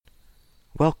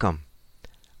Welcome.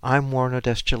 I'm Warren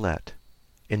Odess-Gillette,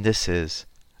 and this is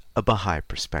A Baha'i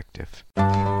Perspective.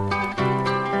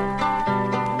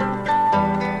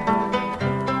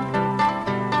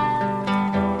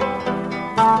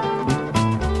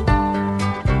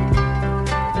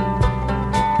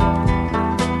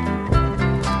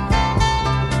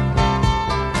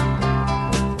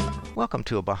 Welcome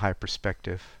to A Baha'i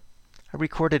Perspective. I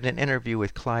recorded an interview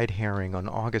with Clyde on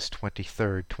August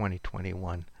 23,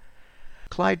 2021.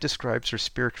 Clyde describes her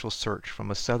spiritual search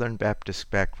from a Southern Baptist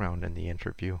background in the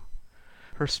interview.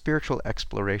 Her spiritual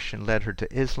exploration led her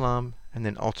to Islam and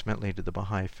then ultimately to the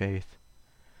Baha'i Faith.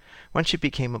 When she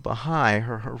became a Baha'i,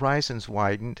 her horizons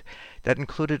widened. That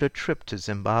included a trip to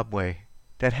Zimbabwe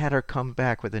that had her come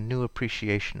back with a new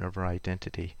appreciation of her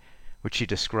identity, which she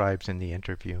describes in the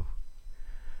interview.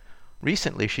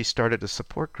 Recently, she started a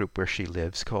support group where she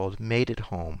lives called Made at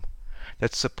Home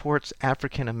that supports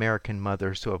African American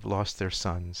mothers who have lost their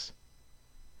sons.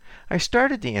 I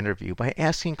started the interview by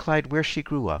asking Clyde where she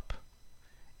grew up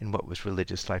and what was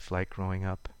religious life like growing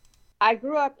up. I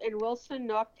grew up in Wilson,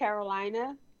 North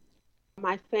Carolina.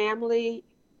 My family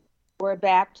were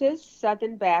Baptists,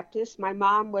 Southern Baptists. My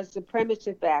mom was a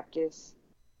Primitive Baptist.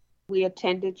 We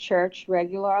attended church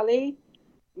regularly.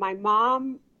 My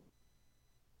mom's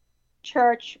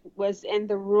church was in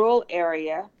the rural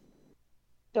area,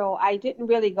 so I didn't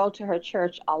really go to her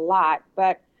church a lot,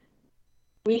 but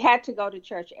we had to go to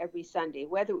church every Sunday,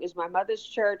 whether it was my mother's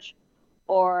church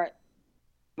or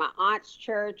my aunt's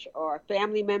church or a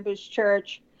family member's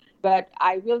church. But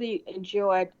I really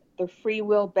enjoyed the Free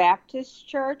Will Baptist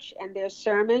Church and their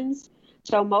sermons.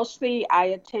 So mostly I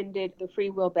attended the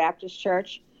Free Will Baptist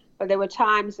Church, but there were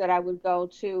times that I would go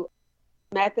to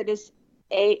Methodist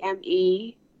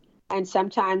AME, and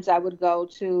sometimes I would go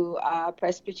to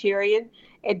Presbyterian.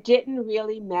 It didn't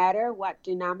really matter what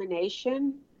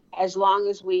denomination, as long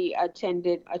as we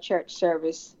attended a church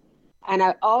service. And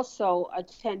I also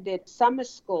attended summer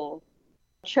school,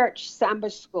 church summer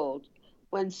school,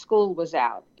 when school was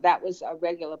out. That was a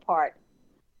regular part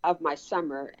of my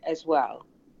summer as well.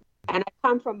 And I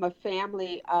come from a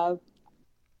family of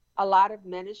a lot of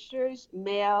ministers,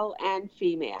 male and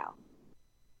female.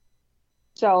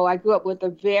 So I grew up with a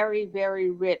very, very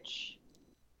rich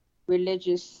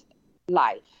religious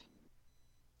life.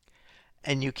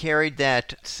 And you carried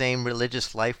that same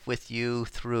religious life with you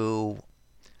through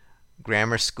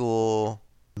grammar school,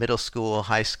 middle school,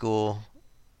 high school,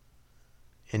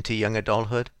 into young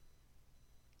adulthood?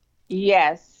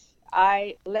 Yes.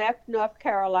 I left North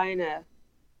Carolina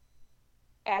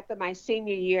after my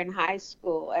senior year in high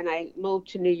school, and I moved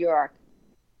to New York.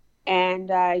 And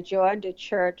I joined a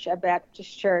church, a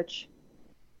Baptist church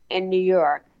in New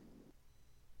York.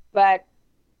 But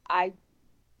I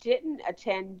didn't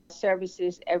attend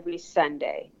services every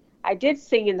Sunday. I did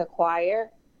sing in the choir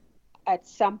at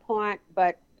some point,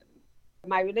 but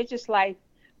my religious life,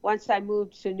 once I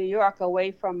moved to New York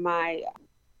away from my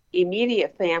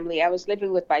immediate family, I was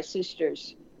living with my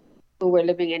sisters who were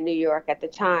living in New York at the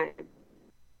time.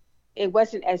 It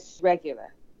wasn't as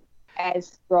regular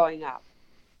as growing up.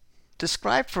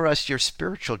 Describe for us your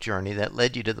spiritual journey that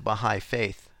led you to the Baha'i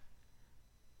Faith.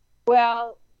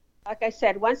 Well, like I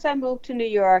said, once I moved to New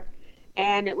York,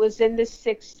 and it was in the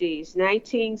 60s,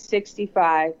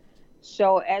 1965.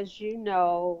 So as you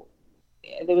know,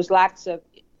 there was lots of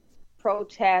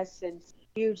protests and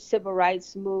huge civil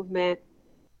rights movement.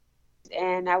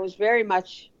 And I was very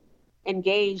much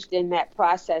engaged in that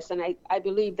process. And I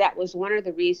believe that was one of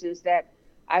the reasons that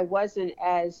I wasn't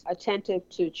as attentive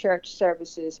to church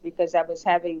services, because I was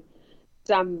having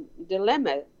some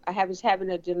dilemma. I was having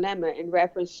a dilemma in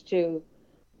reference to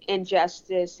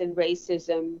injustice and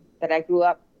racism that I grew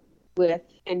up with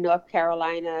in North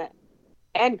Carolina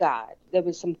and God. There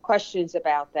was some questions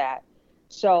about that.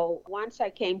 So once I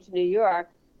came to New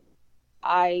York,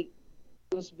 I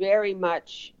was very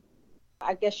much,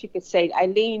 I guess you could say, I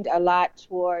leaned a lot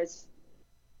towards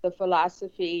the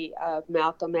philosophy of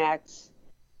Malcolm X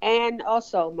and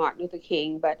also Martin Luther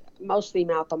King, but mostly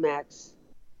Malcolm X.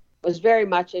 Was very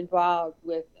much involved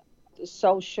with the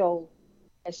social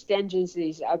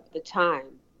exigencies of the time.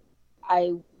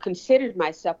 I considered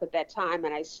myself at that time,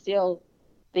 and I still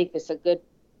think it's a good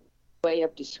way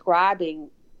of describing,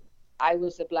 I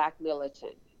was a Black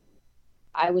militant.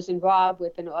 I was involved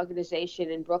with an organization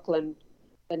in Brooklyn.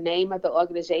 The name of the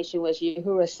organization was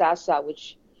Uhuru Sasa,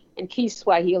 which in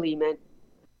Kiswahili meant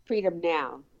Freedom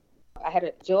Now. I had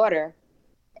a daughter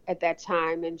at that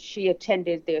time, and she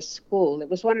attended their school. It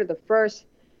was one of the first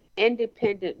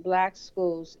independent Black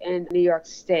schools in New York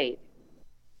State.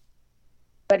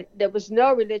 But there was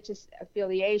no religious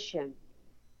affiliation.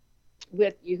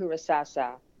 with Uhura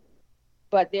Sasa.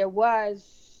 But there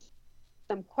was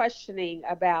some questioning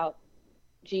about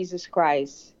Jesus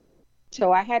Christ.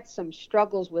 So I had some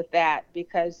struggles with that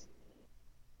because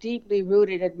deeply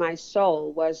rooted in my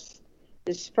soul was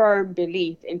this firm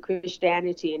belief in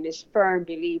Christianity and this firm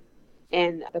belief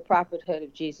in the prophethood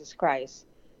of Jesus Christ.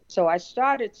 So I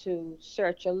started to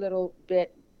search a little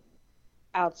bit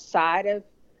outside of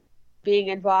being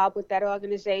involved with that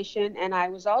organization. And I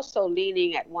was also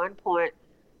leaning at one point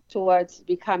towards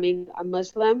becoming a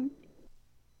Muslim.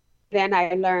 Then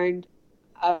I learned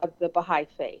of the Baha'i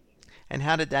Faith. And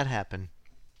how did that happen?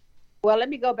 Well, let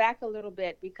me go back a little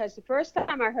bit because the first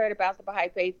time I heard about the Baha'i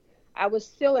Faith, I was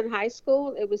still in high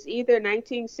school. It was either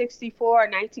 1964 or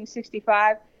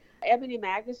 1965. Ebony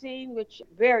Magazine, which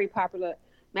very popular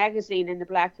magazine in the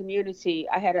Black community,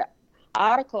 I had an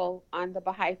article on the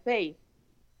Baha'i Faith.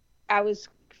 I was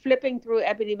flipping through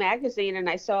Ebony Magazine and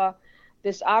I saw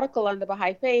this article on the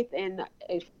Baha'i Faith, and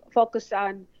it focused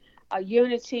on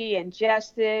unity and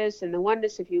justice and the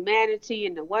oneness of humanity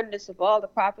and the oneness of all the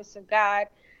prophets of God.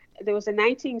 There was a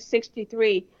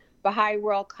 1963 Baha'i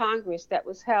World Congress that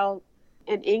was held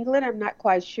in England, I'm not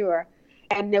quite sure.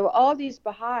 And there were all these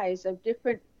Baha'is of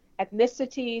different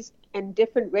ethnicities and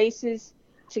different races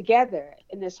together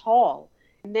in this hall.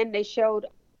 And then they showed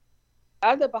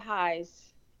other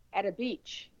Baha'is at a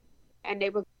beach, and they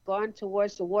were going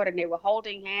towards the water and they were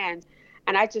holding hands.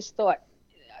 And I just thought,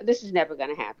 this is never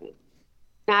going to happen,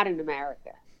 not in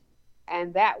America.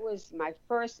 And that was my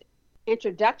first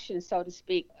introduction, so to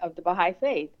speak, of the Baha'i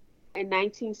Faith. In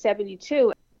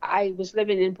 1972, I was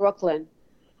living in Brooklyn.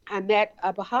 I met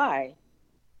a Baha'i.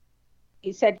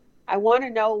 He said, I want to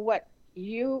know what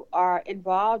you are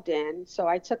involved in. So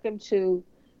I took him to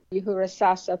Uhura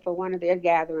Sasa for one of their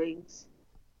gatherings.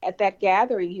 At that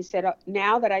gathering, he said,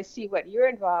 now that I see what you're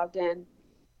involved in,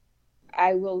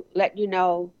 I will let you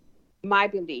know my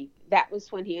belief. That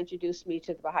was when he introduced me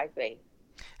to the Baha'i Faith.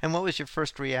 And what was your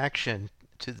first reaction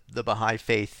to the Baha'i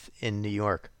Faith in New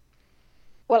York?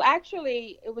 Well,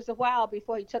 actually, it was a while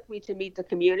before he took me to meet the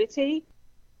community.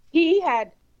 He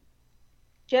had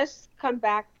just come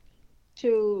back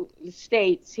to the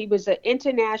States. He was an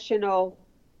international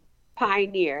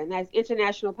pioneer, and that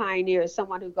international pioneer is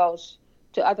someone who goes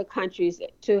to other countries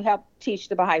to help teach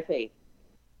the Baha'i Faith.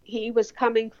 He was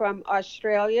coming from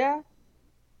Australia,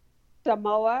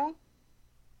 Samoa,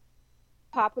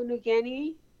 Papua New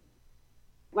Guinea.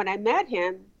 When I met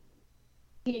him,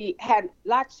 he had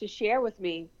lots to share with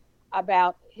me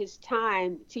about his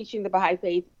time teaching the Baha'i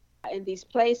Faith in these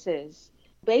places.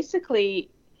 Basically,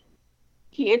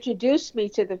 he introduced me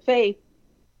to the faith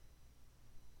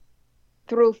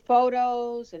through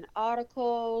photos and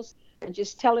articles and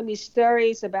just telling me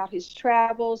stories about his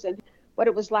travels and what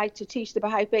it was like to teach the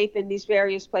Baha'i Faith in these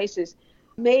various places.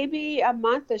 Maybe a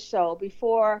month or so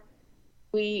before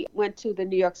we went to the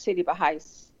New York City Baha'i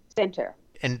Center.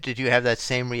 And did you have that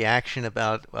same reaction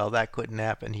about, well, that couldn't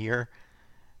happen here?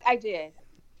 I did.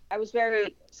 I was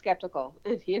very skeptical,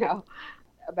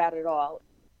 about it all.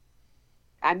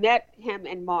 I met him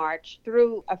in March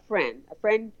through a friend. A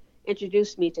friend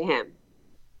introduced me to him.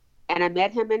 And I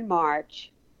met him in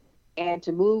March. And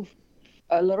to move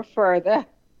a little further,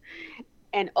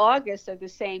 in August of the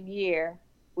same year,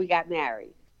 we got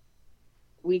married.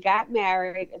 We got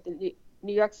married at the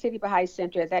New York City Baha'i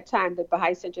Center. At that time, the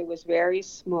Baha'i Center was very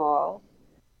small.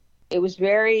 It was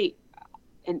very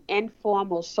an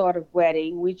informal sort of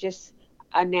wedding. We just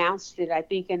announced it, I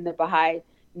think, in the Baha'i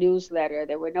newsletter.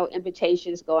 There were no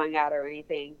invitations going out or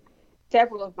anything.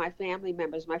 Several of my family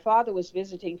members, my father was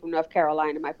visiting from North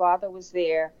Carolina. My father was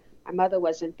there. My mother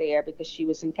wasn't there because she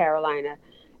was in Carolina.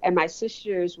 And my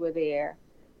sisters were there.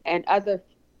 And other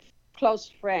close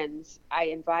friends I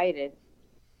invited.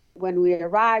 When we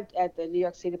arrived at the New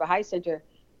York City Baha'i Center,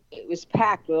 it was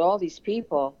packed with all these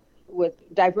people with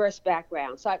diverse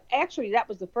backgrounds. So that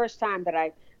was the first time that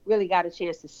I really got a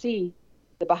chance to see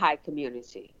the Baha'i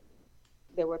community.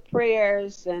 There were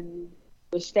prayers and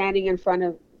we're standing in front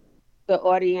of the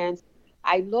audience.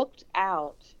 I looked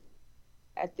out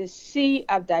at this sea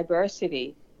of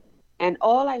diversity and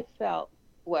all I felt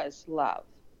was love.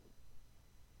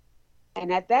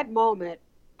 And at that moment,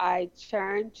 I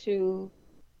turned to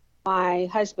my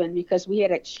husband because we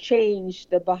had exchanged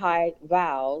the Baha'i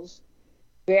vows.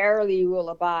 Verily will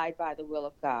abide by the will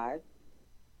of God.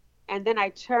 And then I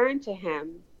turned to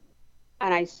him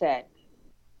and I said,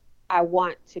 I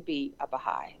want to be a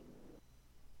Baha'i.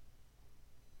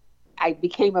 I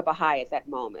became a Baha'i at that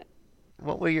moment.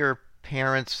 What were your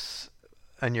parents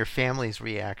and your family's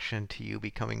reaction to you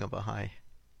becoming a Baha'i?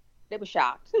 They were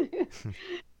shocked.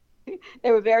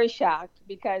 They were very shocked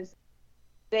because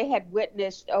they had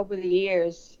witnessed over the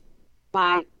years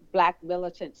my black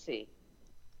militancy.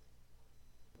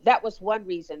 That was one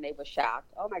reason they were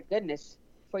shocked. Oh my goodness.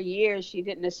 For years she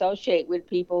didn't associate with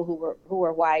people who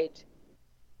were white.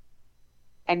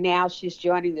 And now she's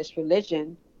joining this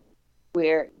religion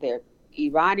where they're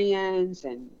Iranians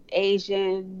and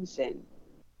Asians and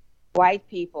white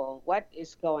people. What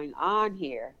is going on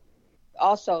here?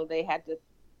 Also, they had the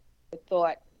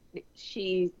thought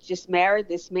she just married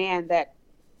this man that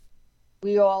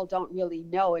we all don't really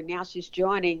know, and now she's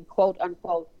joining, quote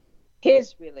unquote,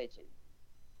 his religion.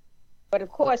 But of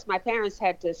course, my parents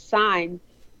had to sign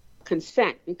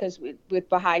consent because with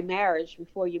Baha'i marriage,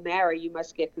 before you marry, you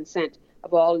must get consent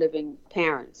of all living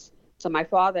parents. So my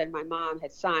father and my mom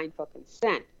had signed for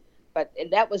consent, but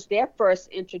that was their first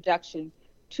introduction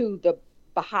to the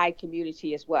Baha'i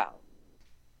community as well.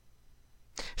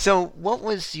 So what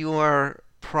was your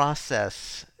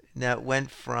process that went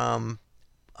from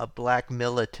a black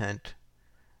militant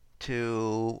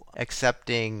to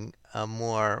accepting a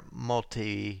more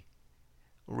multiracial,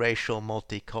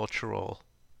 multicultural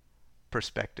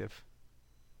perspective?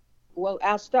 Well,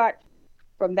 I'll start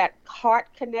from that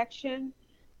heart connection.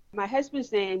 My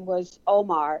husband's name was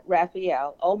Omar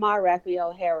Raphael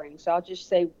Herring. So I'll just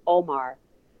say Omar.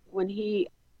 When he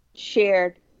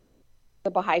shared the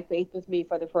Baha'i Faith with me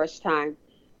for the first time,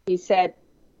 he said,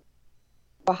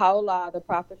 Baha'u'llah, the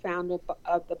prophet founder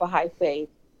of the Baha'i Faith,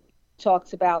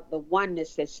 talks about the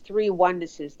oneness. There's three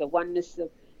onenesses: the oneness of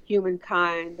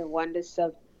humankind, the oneness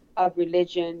of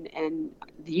religion, and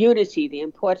the unity, the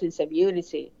importance of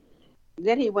unity.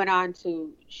 Then he went on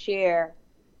to share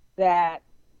that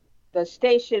the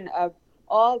station of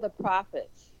all the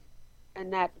prophets,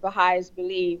 and that Baha'is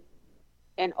believe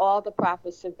in all the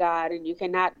prophets of God, and you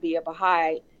cannot be a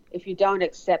Baha'i if you don't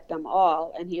accept them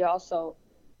all. And he also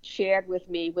shared with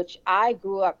me, which I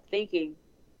grew up thinking,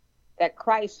 that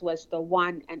Christ was the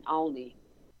one and only,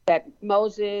 that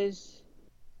Moses,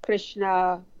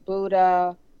 Krishna,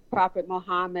 Buddha, Prophet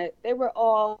Muhammad, they were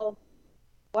all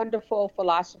wonderful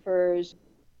philosophers,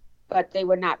 but they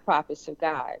were not prophets of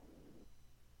God.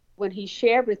 When he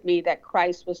shared with me that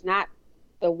Christ was not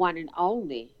the one and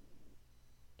only,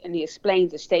 and he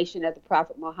explained the station of the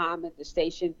Prophet Muhammad, the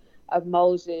station of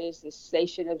Moses, the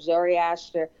station of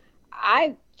Zoroaster,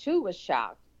 I too was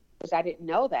shocked because I didn't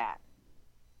know that.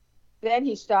 Then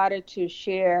he started to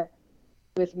share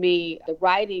with me the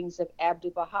writings of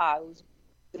Abdu'l-Baha, who's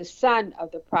the son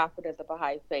of the prophet of the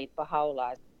Baha'i Faith,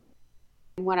 Baha'u'llah.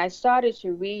 And when I started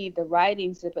to read the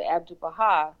writings of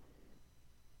Abdu'l-Baha,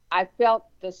 I felt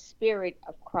the spirit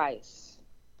of Christ.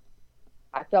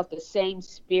 I felt the same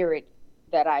spirit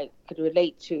that I could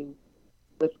relate to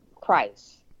with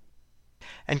Christ.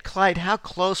 And Clyde, how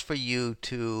close were you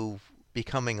to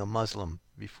becoming a Muslim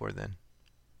before then?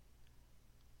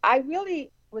 I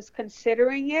really was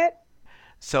considering it.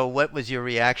 So what was your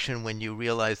reaction when you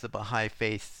realized the Baha'i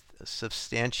Faith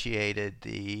substantiated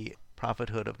the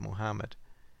prophethood of Muhammad?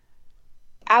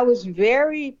 I was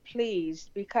very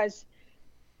pleased because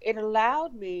it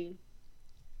allowed me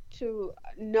to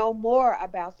know more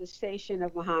about the station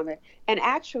of Muhammad, and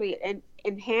actually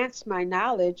enhance my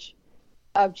knowledge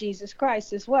of Jesus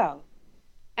Christ as well.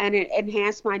 And it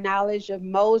enhanced my knowledge of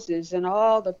Moses and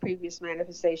all the previous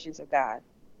manifestations of God.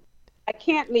 I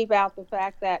can't leave out the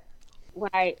fact that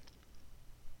when I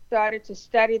started to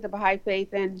study the Baha'i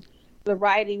Faith and the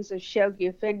writings of Shoghi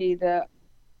Effendi, the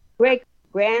great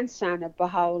grandson of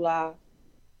Baha'u'llah,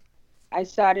 I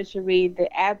started to read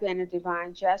the Advent of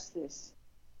Divine Justice.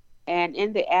 And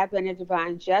in the Advent of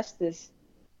Divine Justice,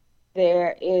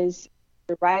 there is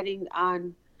the writing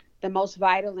on the most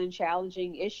vital and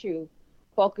challenging issue,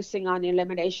 focusing on the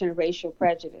elimination of racial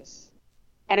prejudice.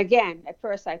 And again, at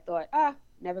first I thought,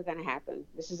 never going to happen.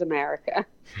 This is America.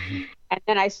 And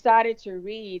then I started to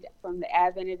read from the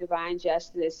Advent of Divine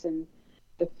Justice and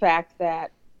the fact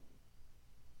that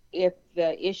if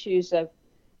the issues of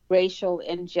racial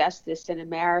injustice in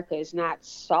America is not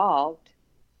solved,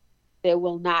 there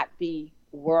will not be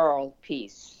world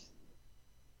peace.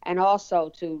 And also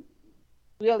to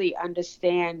really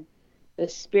understand the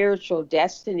spiritual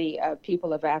destiny of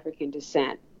people of African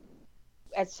descent.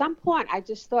 At some point, I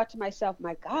just thought to myself,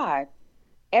 my God,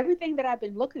 everything that I've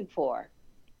been looking for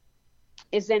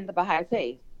is in the Baha'i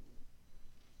Faith.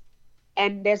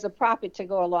 And there's a prophet to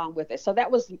go along with it. So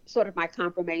that was sort of my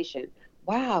confirmation.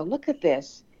 Wow, look at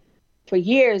this. For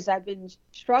years, I've been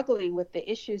struggling with the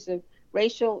issues of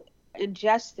racial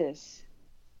injustice,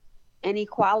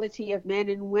 inequality of men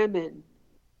and women.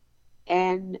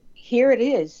 And here it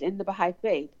is in the Baha'i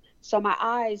Faith. So my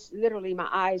eyes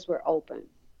were open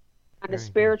on the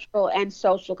spiritual and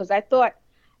social, because I thought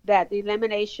that the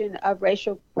elimination of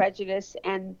racial prejudice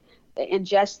and the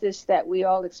injustice that we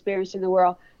all experience in the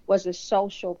world was a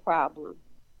social problem.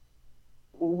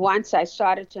 Once I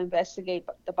started to investigate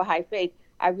the Baha'i Faith,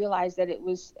 I realized that it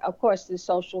was, of course, the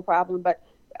social problem, but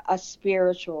a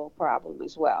spiritual problem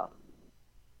as well.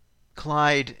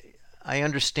 Clyde, I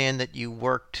understand that you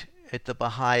worked at the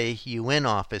Baha'i UN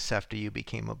office after you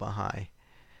became a Baha'i.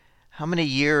 How many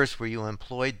years were you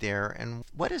employed there, and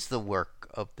what is the work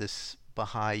of this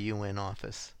Baha'i UN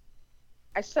office?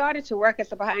 I started to work at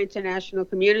the Baha'i International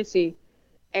Community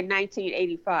in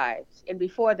 1985, and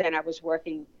before then I was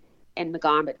working in the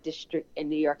Garment District in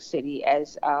New York City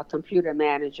as a computer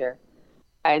manager.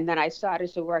 And then I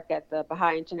started to work at the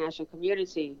Baha'i International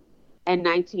Community in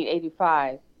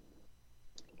 1985.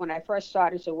 When I first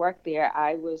started to work there,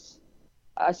 I was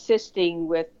assisting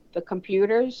with the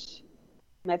computers.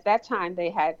 At that time, they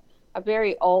had a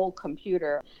very old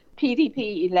computer,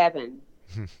 PDP-11.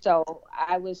 So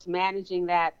I was managing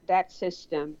that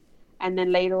system. And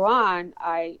then later on,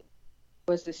 I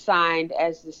was assigned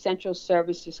as the Central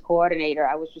Services Coordinator.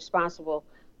 I was responsible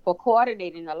for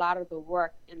coordinating a lot of the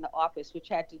work in the office, which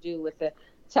had to do with the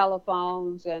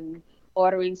telephones and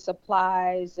ordering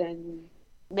supplies and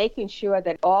making sure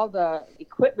that all the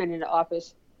equipment in the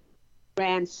office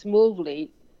ran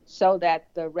smoothly so that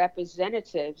the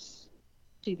representatives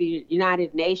to the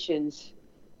United Nations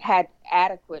had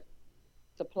adequate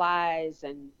supplies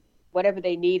and whatever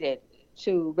they needed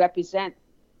to represent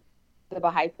the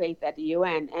Baha'i Faith at the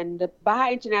UN. And the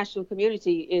Baha'i International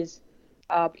Community is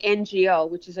NGO,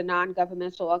 which is a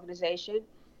non-governmental organization.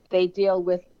 They deal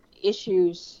with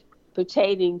issues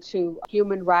pertaining to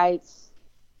human rights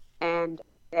and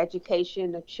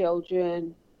education of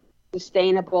children,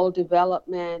 sustainable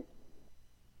development,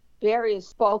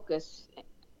 various focus.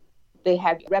 They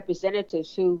have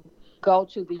representatives who go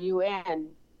to the UN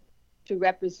to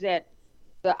represent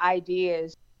the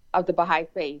ideas of the Baha'i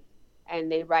Faith,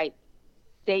 and they write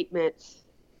statements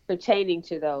pertaining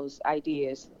to those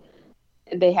ideas.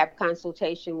 And they have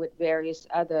consultation with various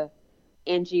other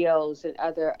NGOs and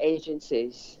other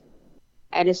agencies.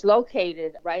 And it's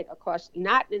located right across,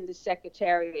 not in the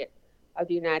Secretariat of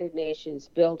the United Nations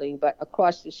building, but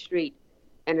across the street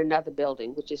in another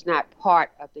building, which is not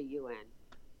part of the UN.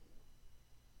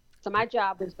 So my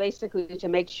job was basically to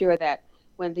make sure that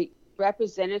when the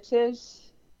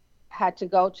representatives had to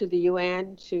go to the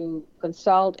UN to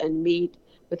consult and meet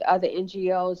with other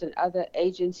NGOs and other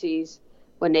agencies,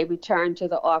 when they returned to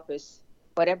the office,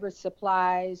 whatever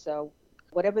supplies or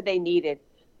whatever they needed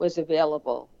was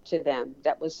available to them.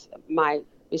 That was my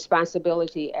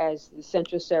responsibility as the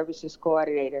Central Services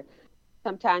Coordinator.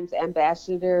 Sometimes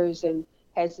ambassadors and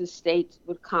heads of state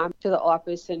would come to the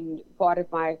office, and part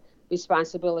of my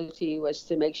responsibility was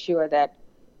to make sure that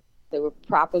they were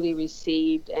properly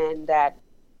received and that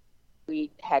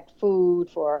we had food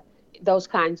for those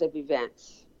kinds of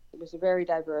events. It was a very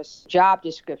diverse job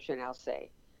description, I'll say.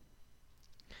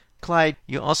 Clyde,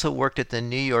 you also worked at the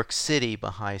New York City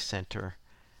Baha'i Center.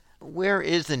 Where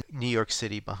is the New York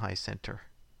City Baha'i Center?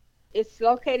 It's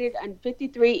located on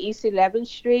 53 East 11th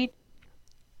Street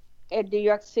in New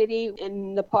York City,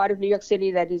 in the part of New York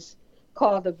City that is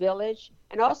called the Village.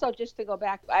 And also, just to go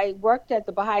back, I worked at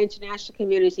the Baha'i International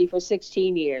Community for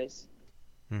 16 years.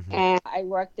 Mm-hmm. And I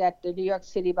worked at the New York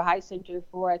City Baha'i Center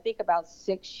for, I think, about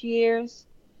 6 years.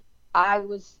 I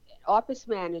was office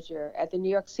manager at the New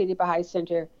York City Baha'i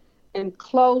Center in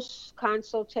close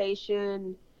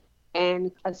consultation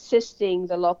and assisting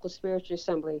the local spiritual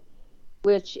assembly,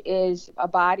 which is a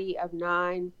body of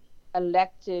 9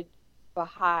 elected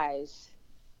Baha'is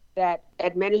that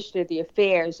administer the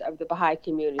affairs of the Baha'i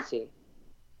community.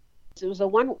 It was a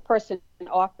one-person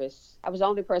office. I was the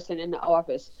only person in the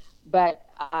office, but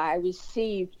I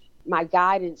received my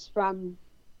guidance from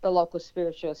the local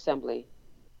spiritual assembly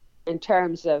in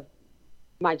terms of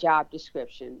my job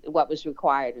description and what was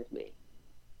required of me.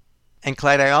 And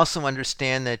Clyde, I also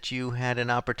understand that you had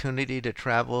an opportunity to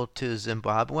travel to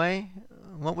Zimbabwe.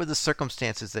 What were the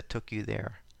circumstances that took you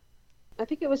there? I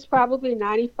think it was probably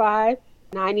 95,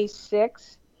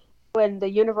 96, when the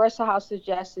Universal House of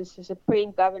Justice, the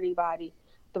supreme governing body,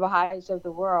 the Baha'is of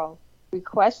the world,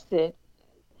 requested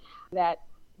that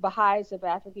Baha'is of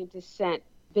African descent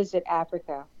visit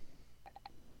Africa.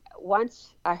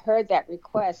 Once I heard that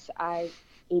request, I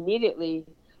immediately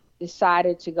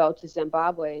decided to go to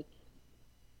Zimbabwe.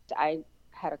 I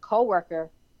had a coworker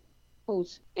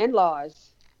whose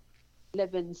in-laws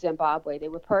live in Zimbabwe. They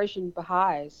were Persian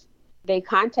Baha'is. They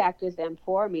contacted them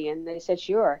for me, and they said,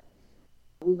 sure,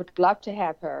 we would love to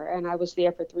have her. And I was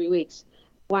there for 3 weeks.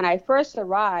 When I first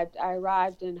arrived, I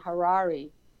arrived in Harare,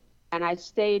 And I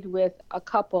stayed with a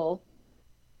couple,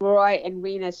 Roy and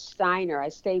Rena Steiner. I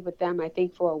stayed with them, I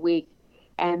think, for a week.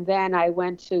 And then I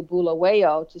went to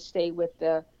Bulawayo to stay with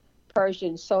the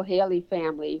Persian Sohaili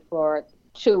family for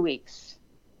 2 weeks.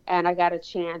 And I got a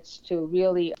chance to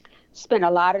really spend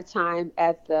a lot of time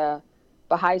at the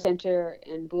Baha'i Center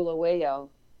in Bulawayo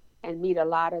and meet a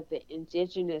lot of the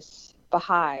indigenous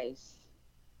Baha'is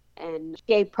and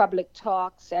gave public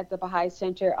talks at the Baha'i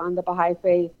Center on the Baha'i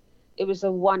Faith. It was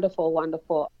a wonderful,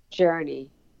 wonderful journey.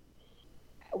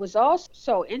 I was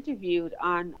also interviewed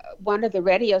on one of the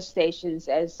radio stations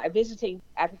as a visiting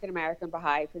African American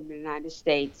Baha'i from the United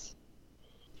States.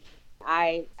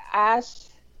 I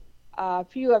asked a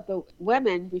few of the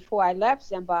women before I left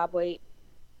Zimbabwe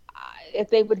if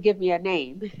they would give me a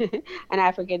name, an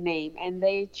African name, and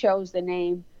they chose the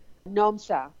name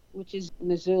Nomsa, which is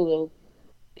Zulu.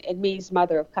 It means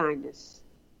mother of kindness.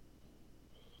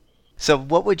 So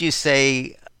what would you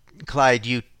say, Clyde,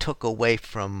 you took away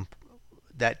from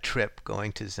that trip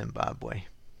going to Zimbabwe?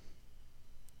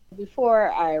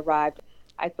 Before I arrived,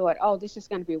 I thought, oh, this is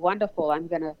going to be wonderful. I'm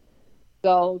going to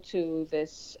go to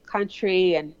this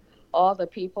country and all the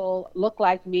people look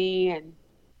like me and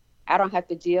I don't have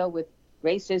to deal with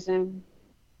racism.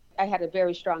 I had a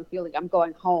very strong feeling I'm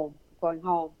going home.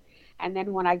 And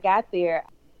then when I got there,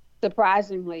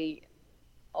 surprisingly,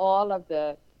 all of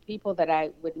the people that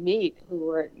I would meet who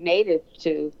were native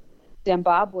to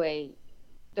Zimbabwe,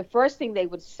 the first thing they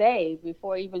would say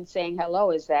before even saying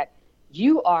hello is that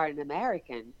you are an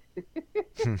American.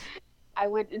 I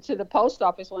went into the post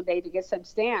office one day to get some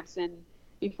stamps, and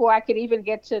before I could even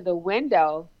get to the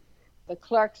window, the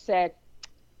clerk said,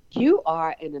 you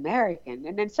are an American.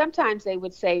 And then sometimes they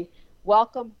would say,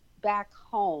 welcome back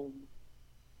home,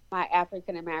 my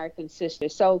African American sister.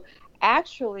 So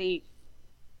actually,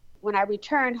 when I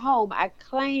returned home, I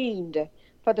claimed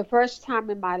for the first time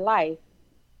in my life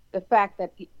the fact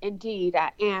that indeed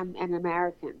I am an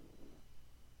American.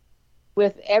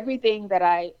 With everything that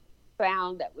I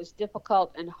found that was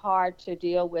difficult and hard to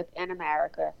deal with in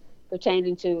America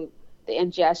pertaining to the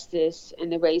injustice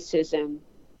and the racism,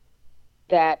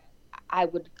 that I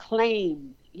would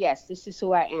claim, yes, this is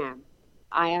who I am.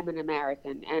 I am an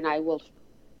American, and I will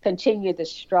continue the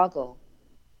struggle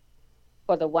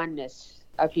for the oneness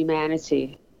of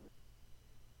humanity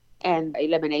and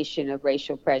elimination of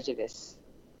racial prejudice.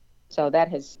 So that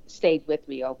has stayed with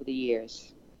me over the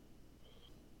years.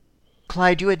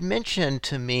 Clyde, you had mentioned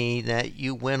to me that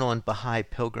you went on Baha'i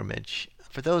pilgrimage.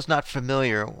 For those not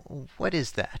familiar, what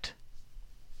is that?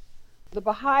 The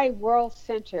Baha'i World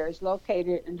Center is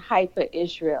located in Haifa,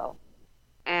 Israel.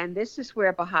 And this is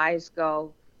where Baha'is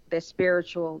go, their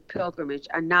spiritual pilgrimage,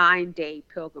 a 9-day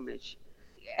pilgrimage.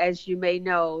 As you may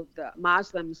know, the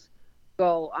Muslims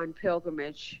go on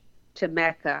pilgrimage to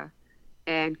Mecca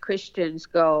and Christians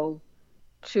go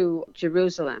to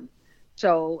Jerusalem.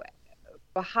 So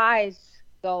Baha'is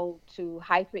go to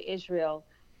Haifa, Israel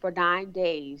for 9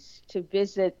 days to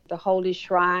visit the holy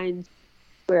shrines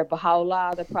where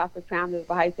Baha'u'llah, the prophet founder of the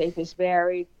Baha'i Faith, is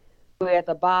buried, where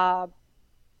the Bab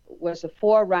was a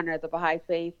forerunner of the Baha'i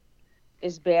Faith,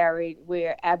 is buried,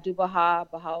 where Abdu'l-Baha,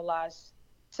 Baha'u'llah's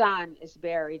son, is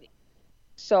buried.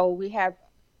 So we have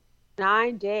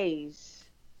 9 days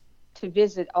to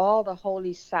visit all the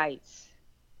holy sites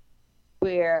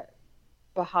where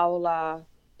Baha'u'llah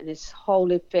and his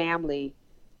holy family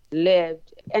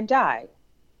lived and died.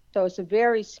 So it's a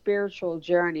very spiritual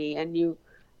journey, and you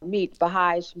meet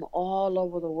Baha'is from all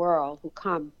over the world who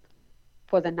come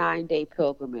for the 9-day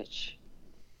pilgrimage.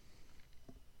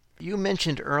 You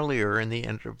mentioned earlier in the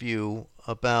interview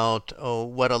about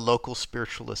what a local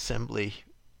spiritual assembly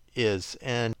is,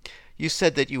 and you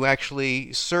said that you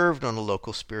actually served on a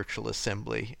local spiritual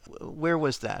assembly. Where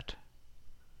was that?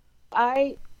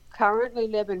 I currently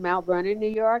live in Mount Vernon,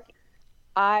 New York.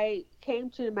 I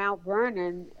came to Mount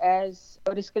Vernon as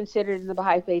what is considered in the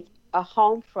Baha'i Faith a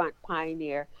home front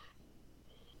pioneer.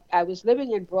 I was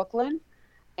living in Brooklyn,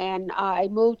 and I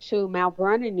moved to Mount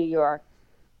Vernon, New York,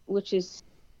 which is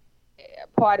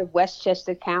part of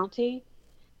Westchester County.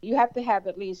 You have to have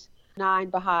at least 9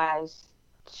 Baha'is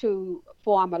to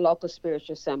form a local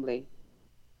spiritual assembly,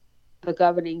 the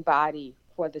governing body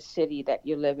for the city that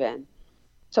you live in.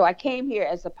 So I came here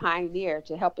as a pioneer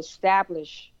to help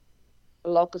establish a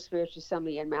local spiritual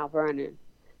assembly in Mount Vernon.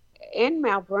 In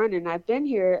Mount Vernon, I've been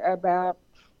here about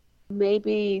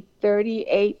maybe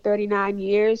 38, 39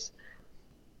 years.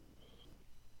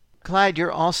 Clyde,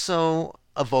 you're also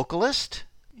a vocalist.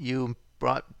 You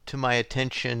brought to my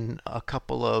attention a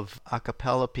couple of a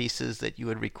cappella pieces that you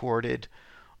had recorded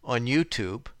on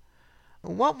YouTube.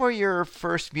 What were your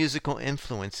first musical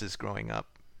influences growing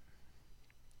up?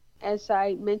 as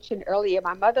I mentioned earlier,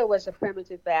 my mother was a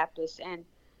primitive Baptist, and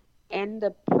in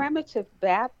the primitive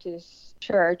Baptist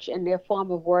church and their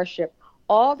form of worship,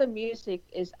 all the music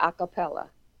is a cappella.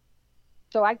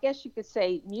 So I guess you could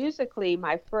say musically,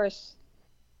 my first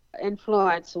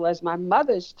influence was my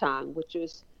mother's tongue, which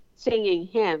was singing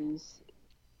hymns,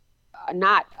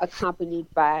 not accompanied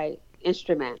by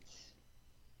instruments.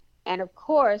 And of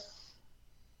course,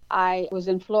 I was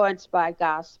influenced by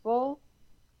gospel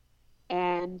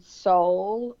and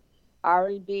soul,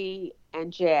 R&B,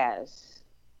 and jazz.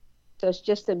 So it's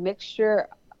just a mixture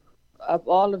of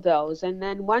all of those. And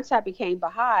then once I became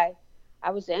Baha'i,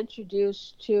 I was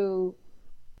introduced to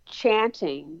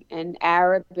chanting in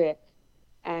Arabic,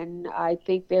 and I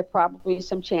think there are probably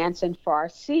some chants in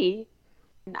Farsi.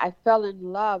 And I fell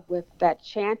in love with that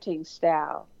chanting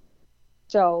style.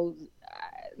 So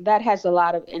that has a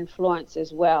lot of influence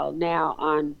as well now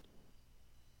on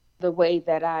the way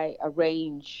that I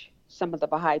arrange some of the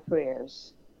Baha'i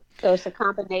prayers. So it's a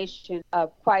combination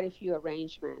of quite a few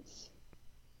arrangements.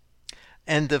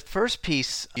 And the first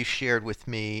piece you shared with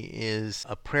me is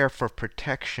a prayer for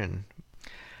protection.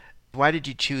 Why did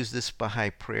you choose this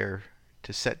Baha'i prayer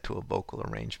to set to a vocal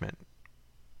arrangement?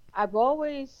 I've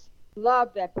always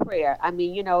loved that prayer. I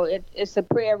mean, it's a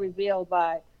prayer revealed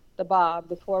by the Bab,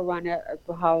 the forerunner of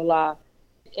Baha'u'llah.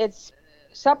 It's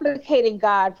supplicating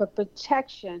God for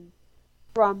protection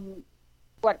from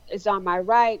what is on my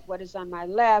right, what is on my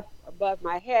left, above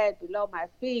my head, below my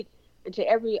feet, and to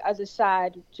every other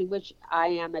side to which I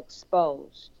am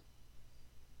exposed.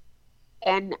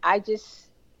 And I just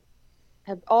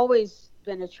have always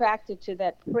been attracted to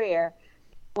that prayer.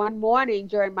 One morning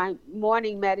during my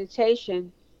morning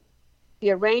meditation,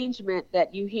 the arrangement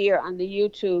that you hear on the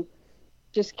YouTube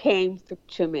just came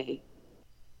to me.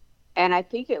 And I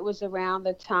think it was around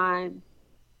the time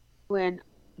when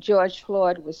George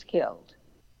Floyd was killed.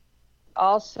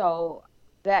 Also,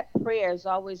 that prayer has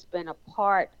always been a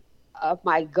part of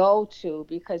my go-to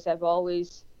because I've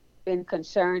always been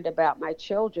concerned about my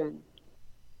children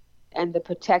and the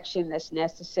protection that's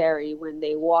necessary when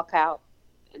they walk out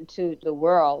into the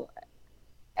world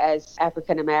as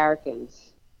African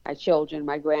Americans, my children,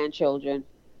 my grandchildren.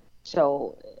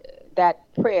 So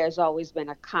that prayer has always been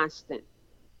a constant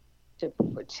to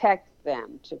protect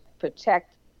them, to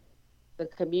protect the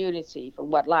community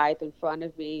from what lieth in front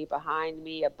of me, behind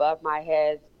me, above my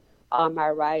head, on my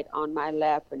right, on my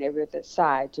left, and every other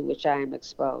side to which I am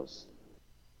exposed.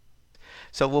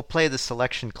 So we'll play the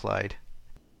selection, Clyde.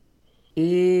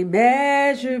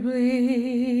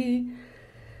 Immeasurably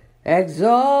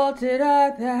exalted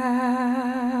art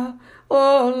thou,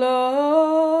 O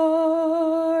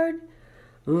Lord.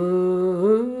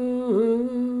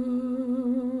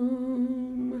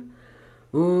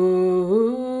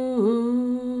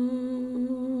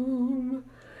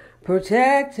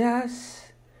 Protect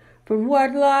us from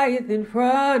what lieth in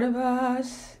front of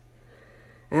us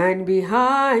and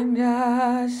behind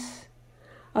us,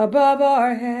 above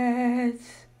our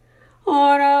heads,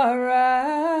 on our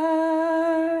right,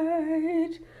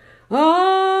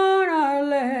 on our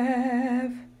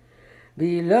left,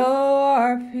 below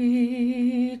our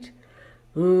feet.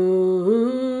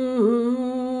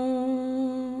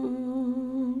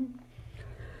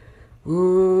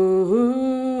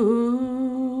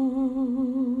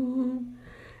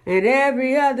 And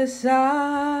every other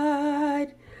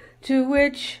side to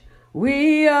which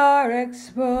we are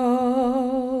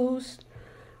exposed.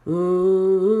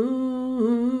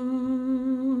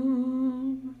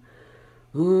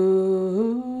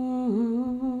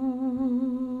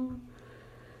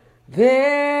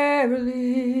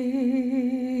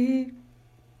 Verily,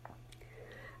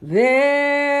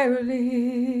 verily,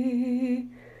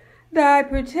 thy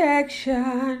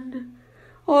protection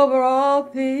over all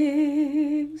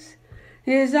things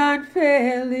is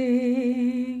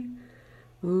unfailing.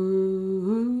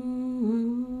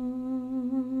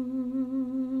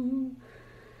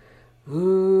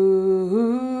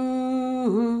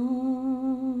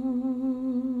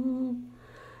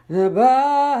 The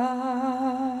Bab.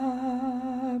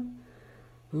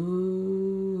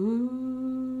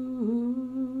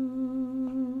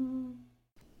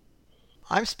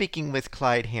 I'm speaking with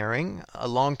Clyde Herring, a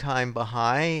longtime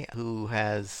Baha'i who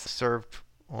has served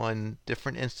on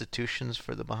different institutions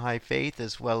for the Baha'i Faith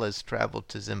as well as traveled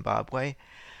to Zimbabwe.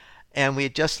 And we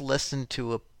had just listened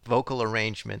to a vocal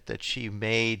arrangement that she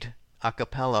made a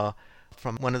cappella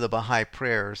from one of the Baha'i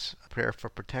prayers, a prayer for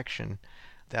protection,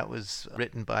 that was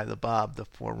written by the Bab, the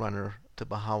forerunner to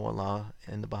Baha'u'llah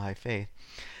in the Baha'i Faith.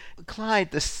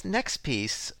 Clyde, this next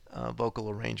piece, vocal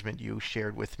arrangement you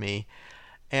shared with me,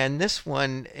 and this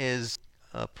one is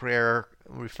a prayer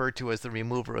referred to as the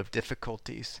remover of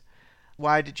difficulties.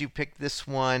 Why did you pick this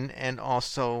one? And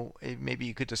also, maybe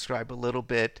you could describe a little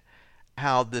bit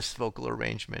how this vocal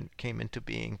arrangement came into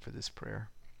being for this prayer.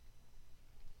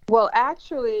 Well,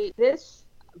 actually, this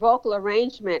vocal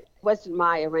arrangement wasn't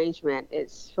my arrangement.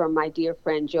 It's from my dear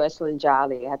friend Joycelyn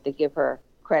Jolly. I have to give her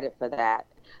credit for that.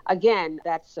 Again,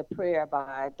 that's a prayer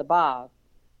by the Bab.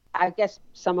 I guess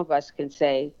some of us can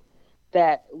say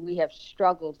that we have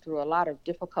struggled through a lot of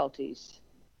difficulties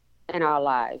in our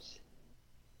lives.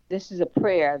 This is a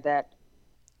prayer that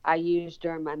I use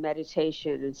during my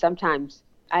meditation, and sometimes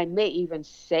I may even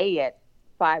say it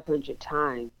 500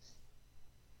 times,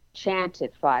 chant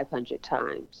it 500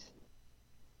 times,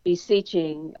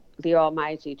 beseeching the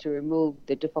Almighty to remove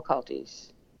the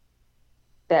difficulties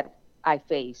that I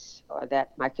face or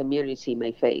that my community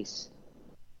may face.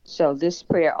 So this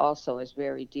prayer also is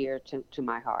very dear to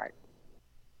my heart.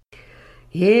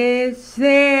 Is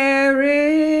there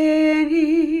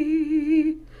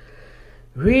any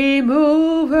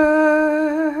remover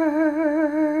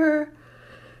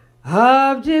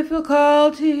of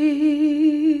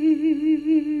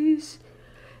difficulties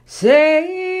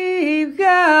save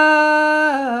God?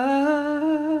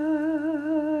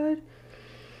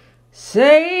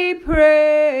 Say praise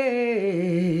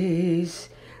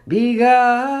be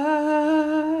God.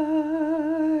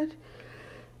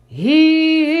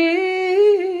 He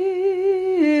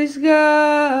is God.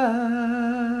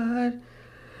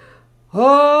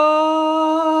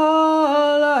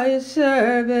 All are his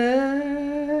servants,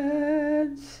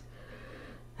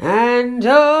 and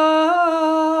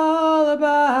all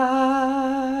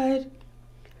abide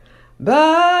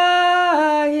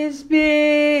by his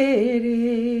bidding.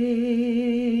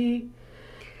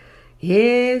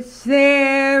 Is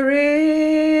there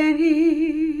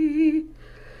any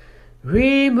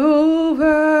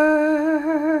remover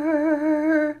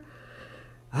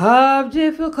of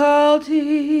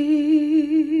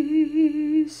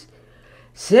difficulties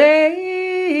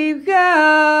save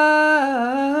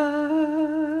God?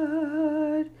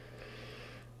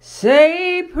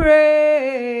 Say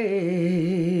praise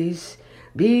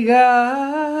be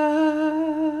God.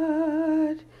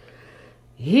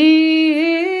 He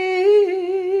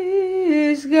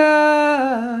is God.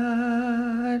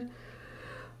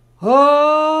 All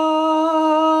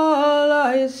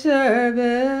are his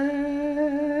servants,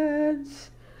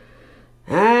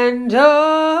 and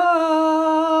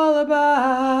all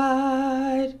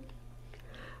abide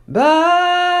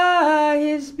by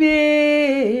his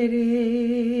bidding.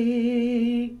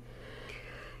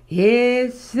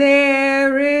 Is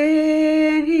there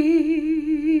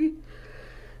any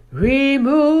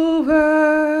remover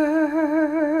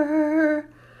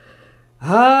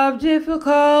of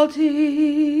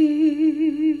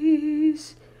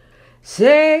difficulties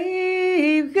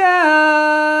save God?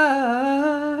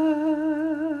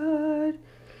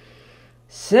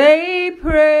 Say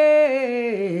praise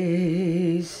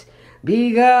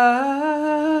be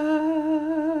God.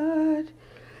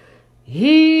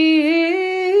 He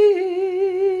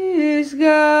is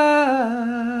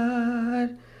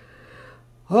God.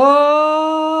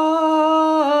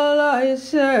 All are his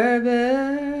servants,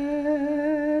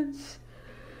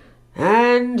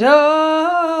 and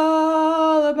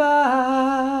all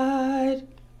abide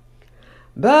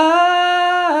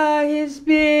by his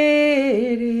bidding.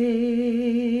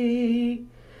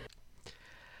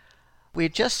 We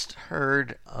just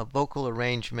heard a vocal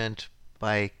arrangement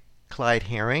by Clyde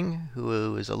Herring,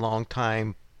 who is a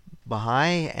longtime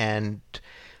Baha'i, and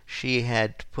she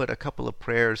had put a couple of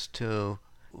prayers to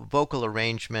vocal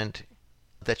arrangement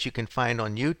that you can find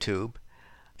on YouTube.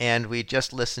 And we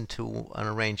just listened to an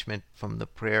arrangement from the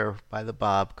prayer by the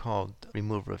Bab called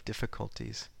Remover of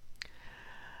Difficulties.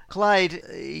 Clyde,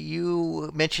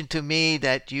 you mentioned to me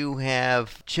that you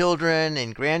have children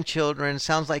and grandchildren.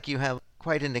 Sounds like you have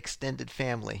quite an extended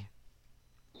family.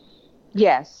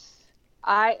 Yes,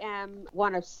 I am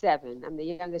one of 7. I'm the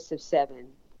youngest of 7.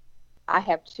 I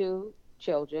have 2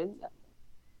 children,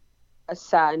 a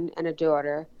son and a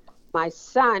daughter. My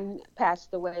son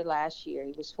passed away last year.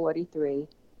 He was 43.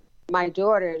 My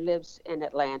daughter lives in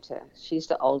Atlanta. She's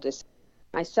the oldest.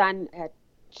 My son had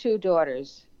 2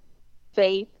 daughters,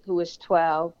 Faith, who is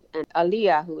 12, and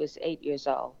Aliyah, who is 8 years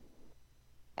old.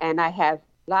 And I have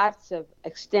lots of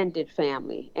extended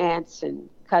family, aunts and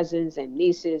cousins and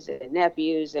nieces and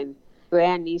nephews and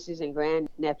grandnieces and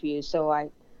grandnephews. So I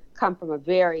come from a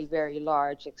very, very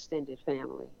large extended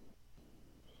family.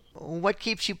 What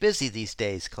keeps you busy these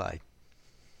days, Clyde?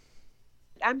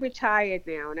 I'm retired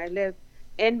now, and I live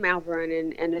in Malvern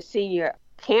in a senior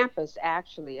campus,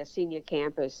 actually, a senior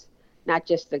campus, not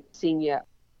just the senior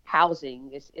housing.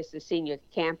 It's the senior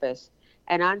campus.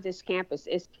 And on this campus,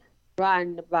 it's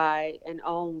run by and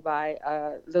owned by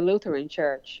the Lutheran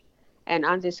Church. And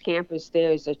on this campus,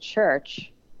 there's a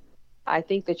church. I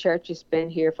think the church has been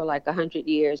here for like 100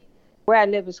 years. Where I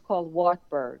live is called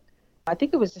Wartburg. I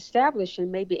think it was established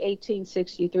in maybe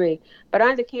 1863. But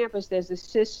on the campus, there's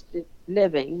assisted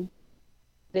living.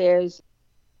 There's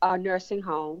a nursing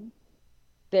home.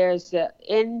 There's an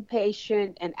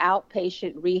inpatient and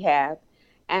outpatient rehab.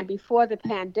 And before the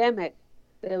pandemic,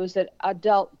 there was an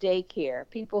adult daycare.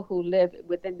 People who live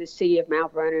within the city of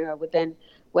Mount Vernon or within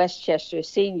Westchester,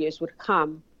 seniors would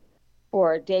come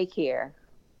for daycare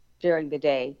during the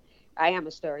day. I am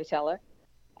a storyteller.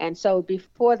 And so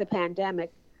before the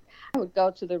pandemic, I would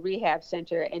go to the rehab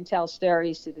center and tell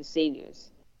stories to the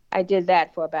seniors. I did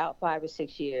that for about 5 or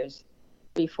 6 years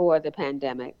before the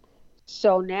pandemic.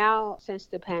 So now, since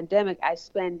the pandemic, I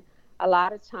spend a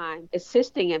lot of time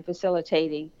assisting and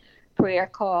facilitating prayer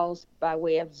calls by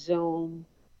way of Zoom,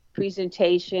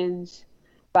 presentations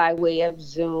by way of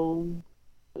Zoom,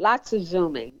 lots of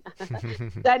Zooming,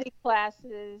 study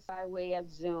classes by way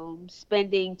of Zoom,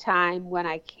 spending time when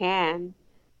I can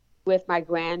with my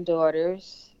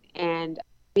granddaughters, and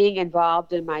being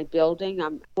involved in my building.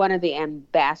 I'm one of the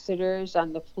ambassadors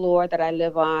on the floor that I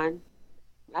live on.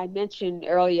 I mentioned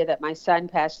earlier that my son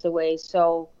passed away,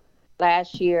 so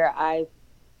last year I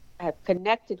have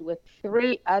connected with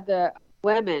 3 other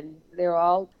women. They're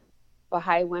all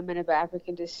Baha'i women of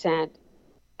African descent,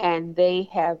 and they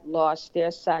have lost their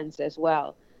sons as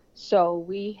well. So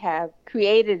we have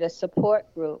created a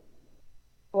support group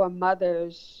for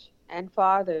mothers and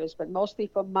fathers, but mostly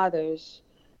for mothers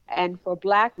and for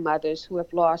Black mothers who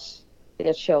have lost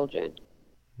their children.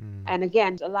 And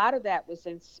again, a lot of that was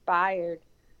inspired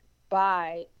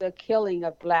by the killing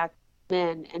of Black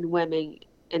men and women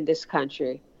in this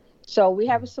country. So we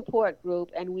have a support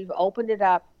group, and we've opened it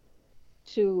up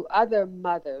to other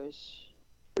mothers,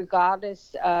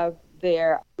 regardless of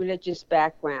their religious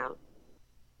background.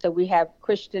 So we have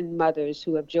Christian mothers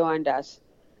who have joined us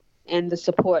in the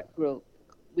support group.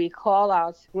 We call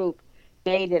our group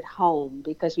Made It Home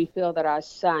because we feel that our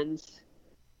sons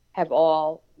have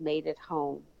all made it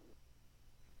home.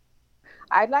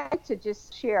 I'd like to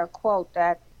just share a quote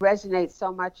that resonates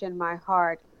so much in my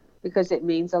heart because it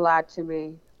means a lot to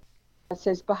me. It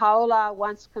says, Baha'u'llah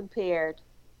once compared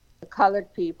the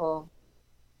colored people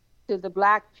to the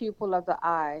black pupil of the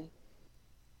eye,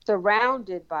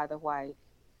 surrounded by the white.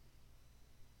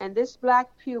 And this black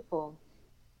pupil,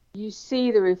 you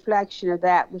see the reflection of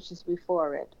that which is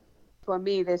before it. For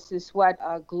me, this is what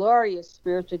a glorious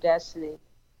spiritual destiny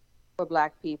for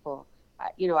Black people.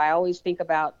 I always think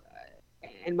about,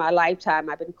 in my lifetime,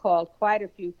 I've been called quite a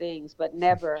few things, but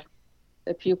never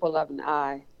the pupil of an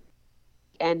eye.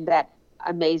 And that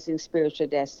amazing spiritual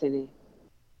destiny.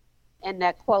 In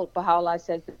that quote, Baha'u'llah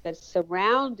says that it's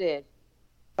surrounded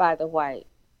by the white.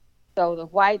 So the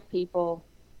white people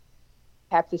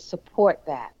have to support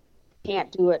that.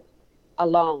 Can't do it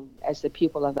alone as the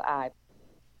pupil of the eye.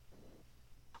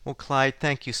 Well, Clyde,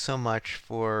 thank you so much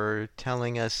for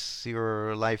telling us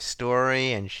your life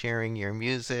story and sharing your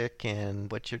music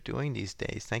and what you're doing these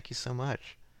days. Thank you so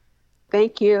much.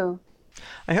 Thank you.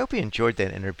 I hope you enjoyed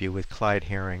that interview with Clyde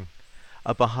Herring,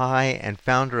 a Baha'i and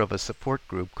founder of a support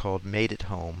group called Made It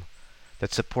Home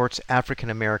that supports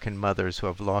African American mothers who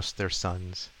have lost their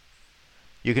sons.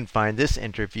 You can find this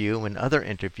interview and other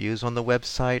interviews on the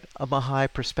website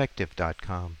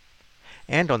abahaiperspective.com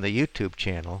and on the YouTube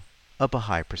channel A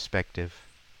Baha'i Perspective.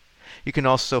 You can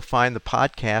also find the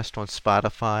podcast on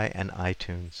Spotify and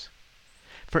iTunes.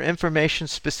 For information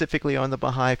specifically on the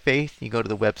Baha'i Faith, you go to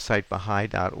the website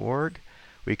baha'i.org,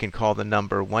 or you can call the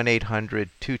number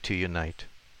 1-800-22-UNITE.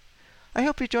 I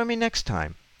hope you join me next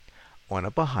time on A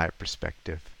Baha'i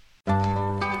Perspective.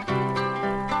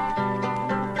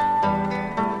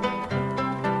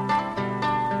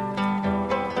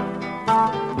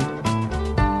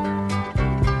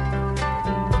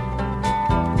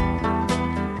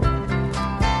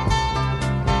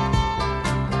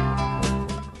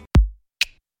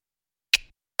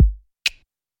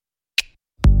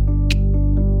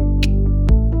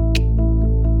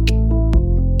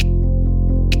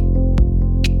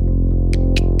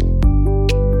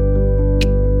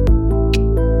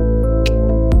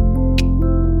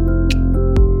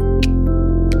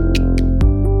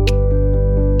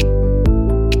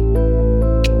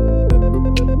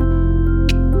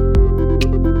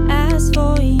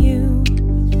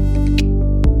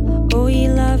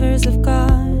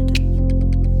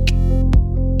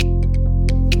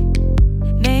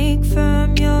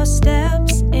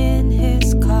 Steps in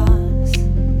his cause.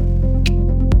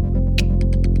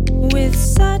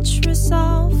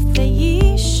 resolve that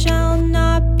ye shall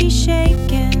not be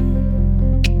shaken.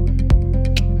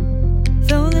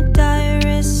 Though the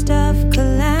direst of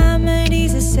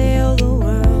calamities assail the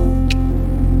world,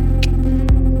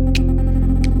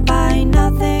 by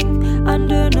nothing,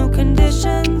 under no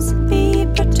conditions, be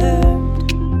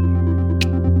perturbed.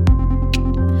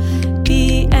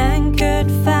 Be anchored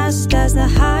fast as the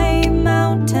high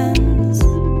mountains.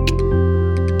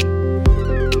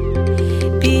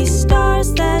 Be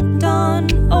stars that dawn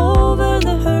over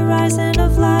the horizon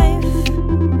of life.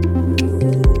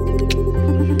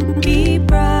 Be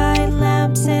bright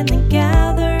lamps in the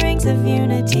gatherings of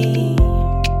unity.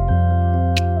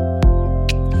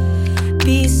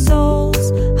 Be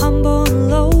souls humble and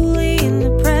lowly in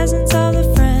the presence of the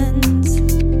friends.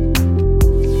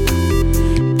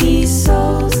 Be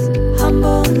souls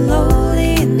humble and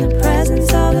lowly in the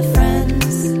presence of the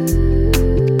friends.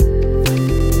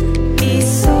 Be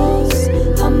souls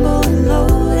humble and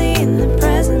lowly in the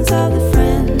presence of the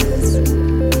friends.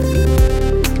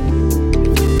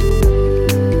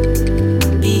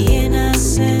 Be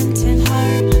innocent in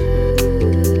heart.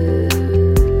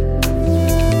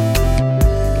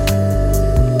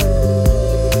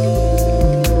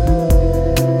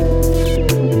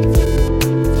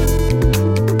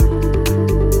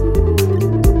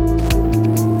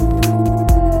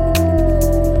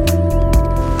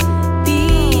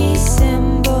 Be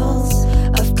symbols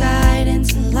of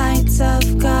guidance and lights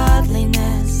of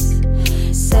godliness,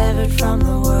 severed from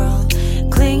the world,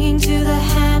 clinging to the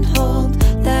handhold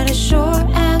that is sure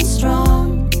and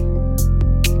strong,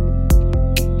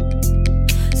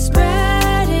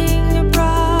 spreading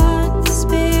abroad the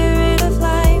spirit of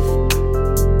life.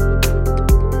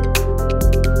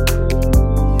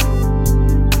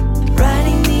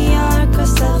 Riding the ark of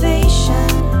salvation.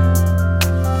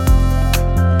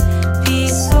 Be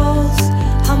souls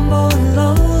humble and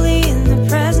lowly in the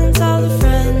presence of the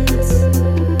friends.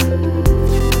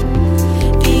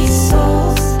 Be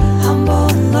souls humble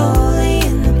and lowly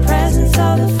in the presence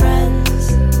of the friends.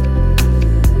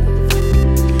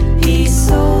 Be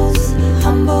souls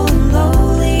humble and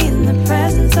lowly in the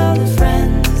presence of the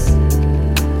friends.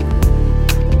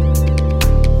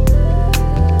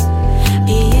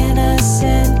 Be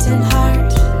innocent in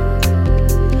heart.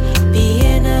 Be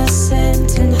innocent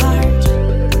in heart.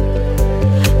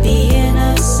 Be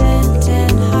innocent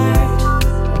in heart.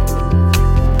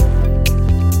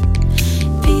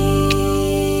 Be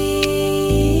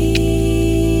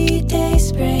day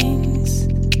springs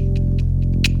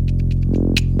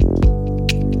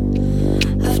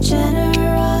of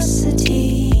generosity,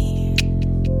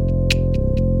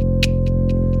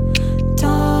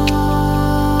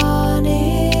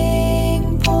 dawning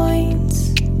points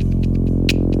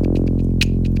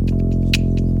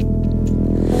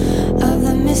of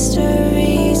the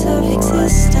mysteries of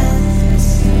existence.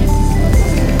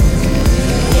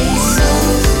 Be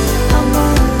souls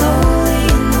humble and lowly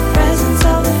in the presence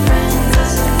of the friends.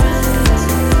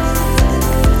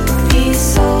 Be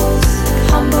souls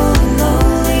humble and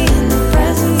lowly in the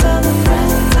presence of the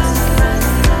friends.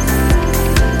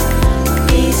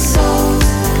 Be souls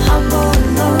humble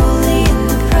and lowly in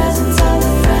the presence of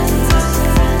the friends.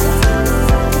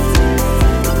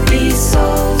 Be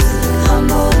souls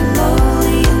humble and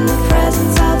lowly in the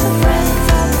presence of the friends.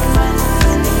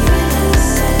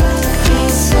 Be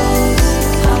souls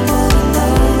humble and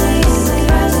lowly in the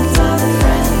presence of the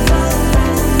friends.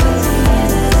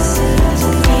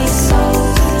 Be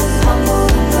souls humble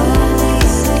and lowly in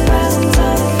the presence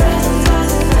of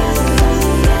the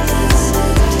friends.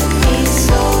 Be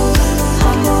souls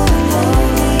humble and lowly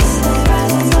in the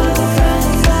presence of the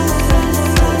friends.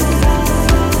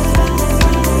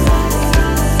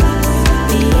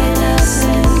 Be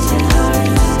innocent in heart.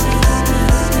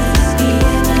 Be innocent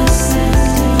in heart. Be innocent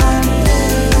in heart.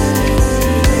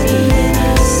 Be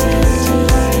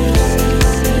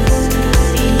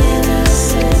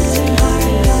innocent in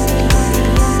heart.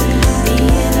 Be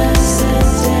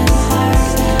innocent in heart.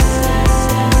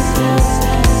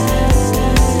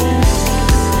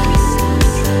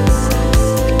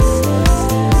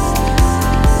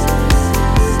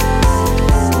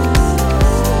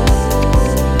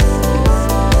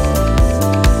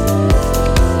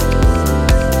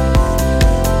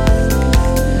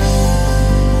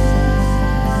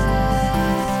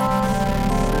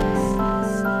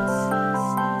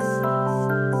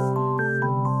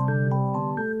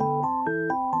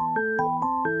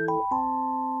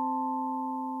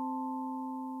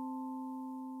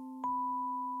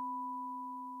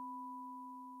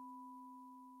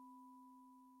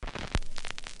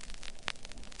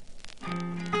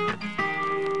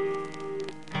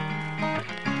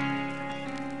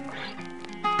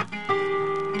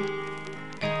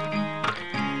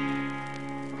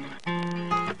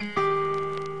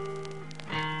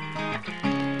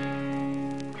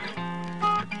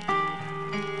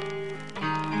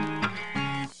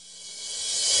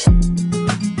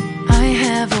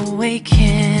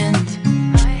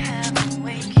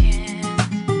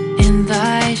 in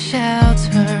thy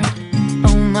shelter,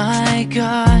 oh my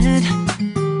God,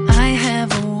 I have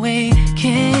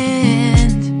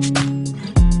awakened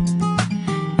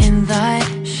in thy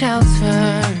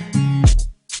shelter,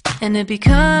 and it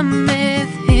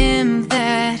becometh him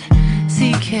that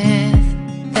seeketh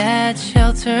that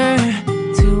shelter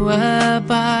to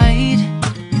abide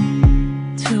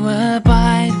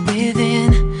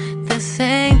within the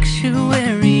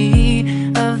sanctuary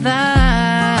of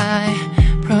thy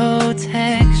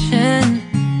protection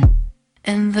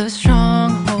and the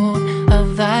stronghold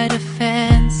of thy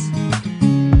defense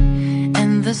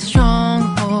and the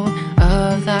stronghold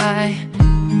of thy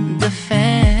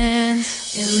defense.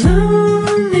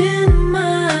 Illumine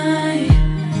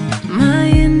my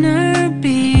inner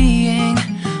being,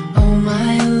 oh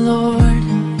my Lord,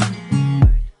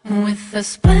 with the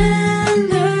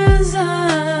splendors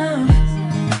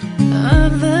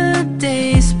of the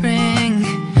day spring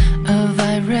of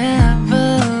thy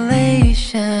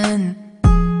revelation,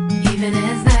 even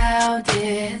as thou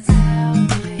didst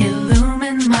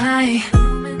illumine my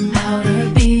outer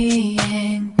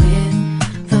being with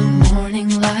the morning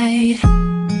light,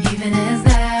 even as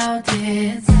thou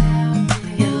didst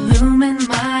illumine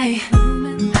my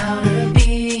outer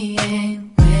being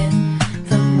with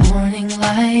the morning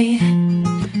light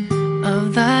of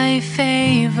thy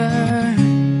favor,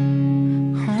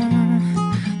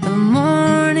 the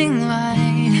morning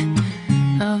light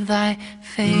of thy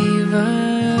favor.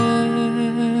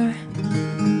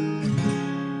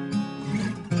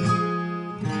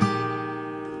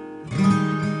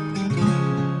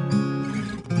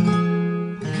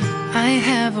 I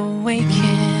have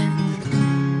awakened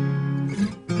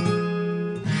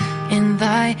in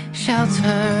thy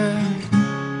shelter.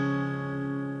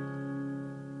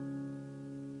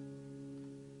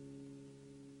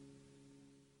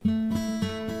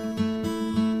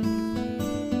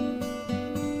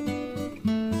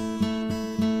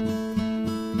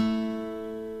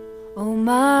 Oh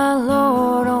my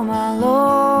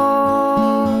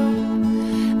Lord,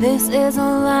 this is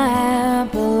a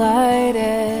lamp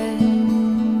lighted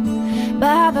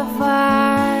by the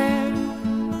fire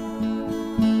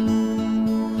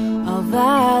of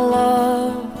thy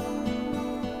love,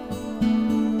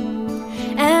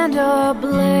 and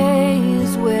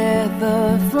ablaze with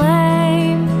the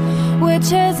flame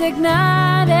which is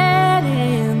ignited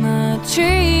in the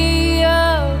tree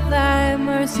of thy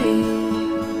mercy.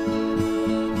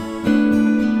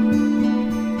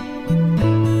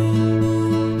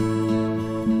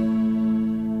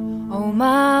 Oh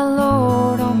my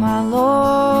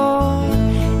Lord,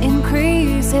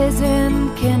 increase his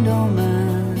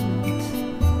enkindlement,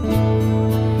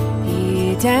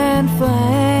 heat and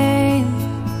flame,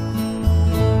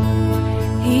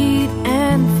 heat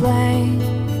and flame,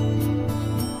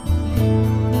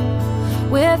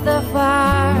 with the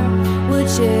fire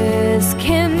which is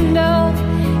kindled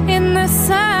in the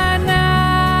sunlight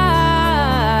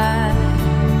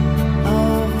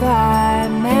of thy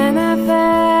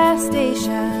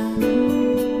manifestation.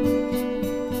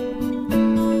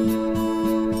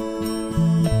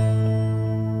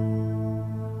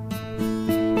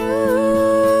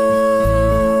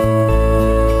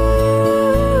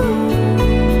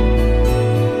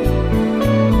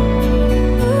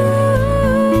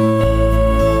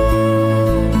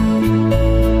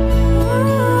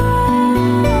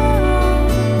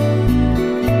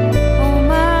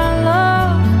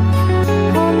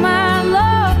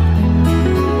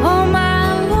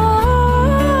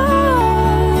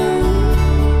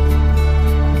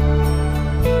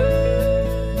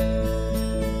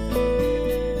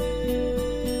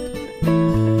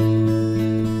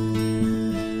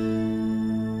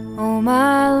 Oh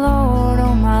my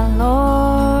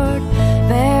Lord,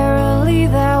 verily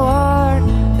thou art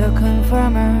the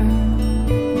confirmer,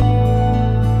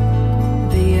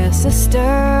 the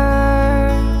assister,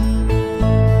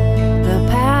 the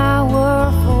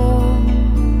powerful,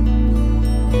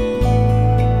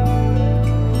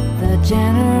 the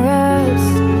generous,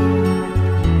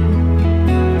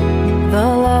 the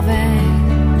loving.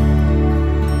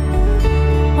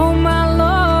 Oh my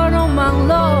Lord,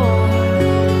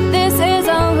 this is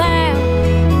a lamp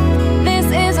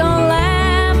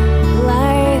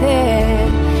lighted.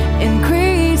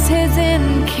 Increase his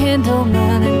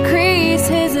enkindlement,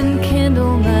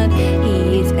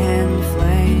 heat and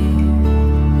flame.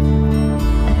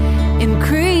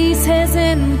 Increase his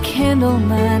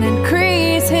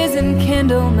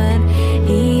enkindlement,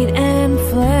 heat and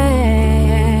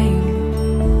flame.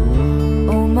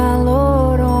 Oh my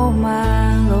Lord, oh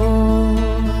my Lord.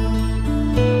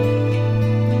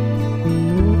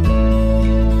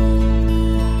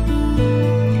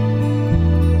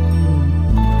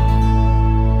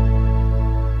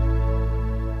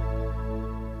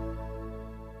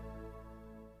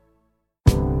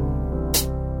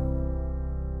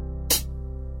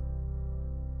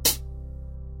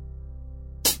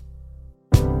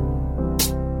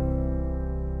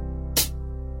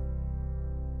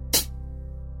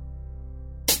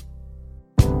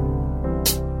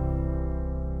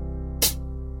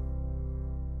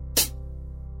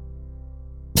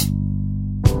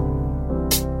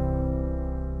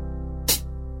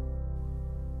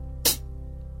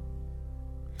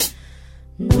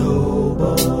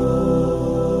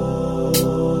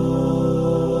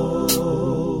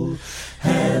 noble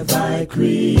have I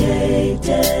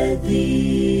created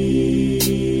thee,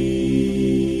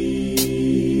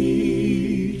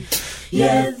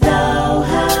 yet thou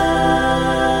hast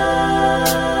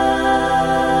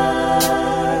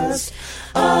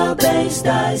abased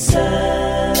thyself.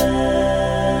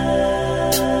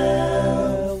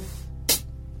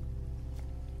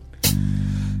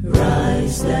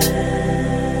 Rise then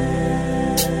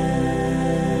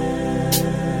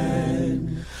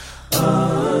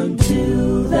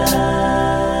unto that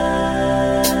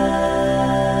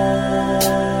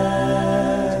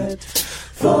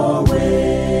for which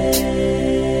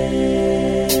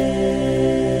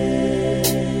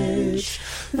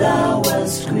thou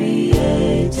wast created.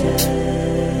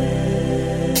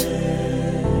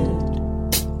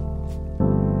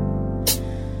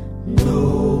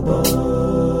 Noble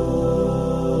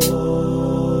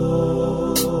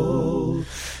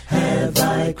have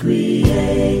I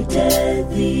created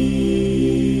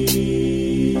thee,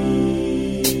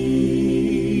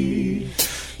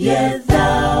 yet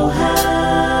thou hast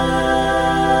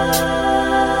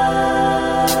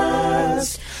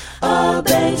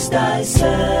abased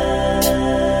thyself.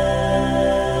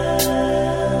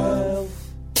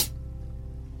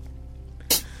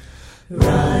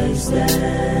 Rise then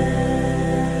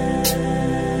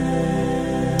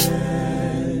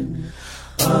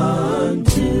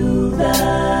unto that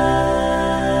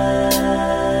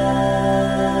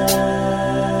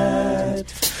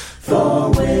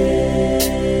for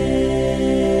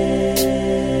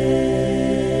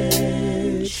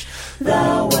which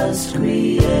thou wast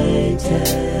created.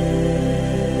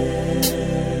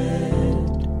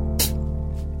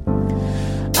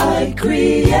 I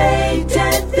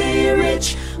created thee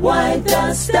rich, why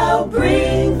dost thou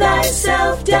bring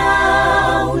thyself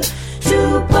down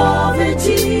to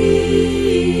poverty?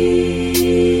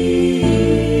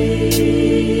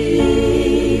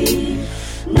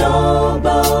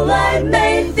 Noble I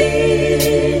made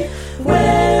thee,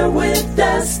 wherewith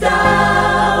dost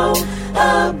thou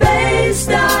abase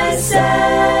thyself?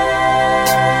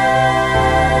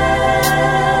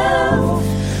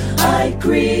 I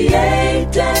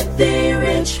created thee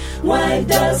rich, why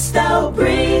dost thou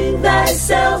bring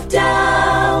thyself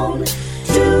down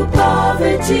to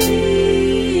poverty?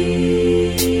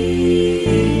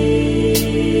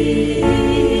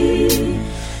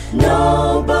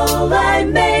 Noble I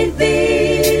made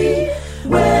thee,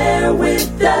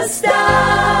 wherewith dost thou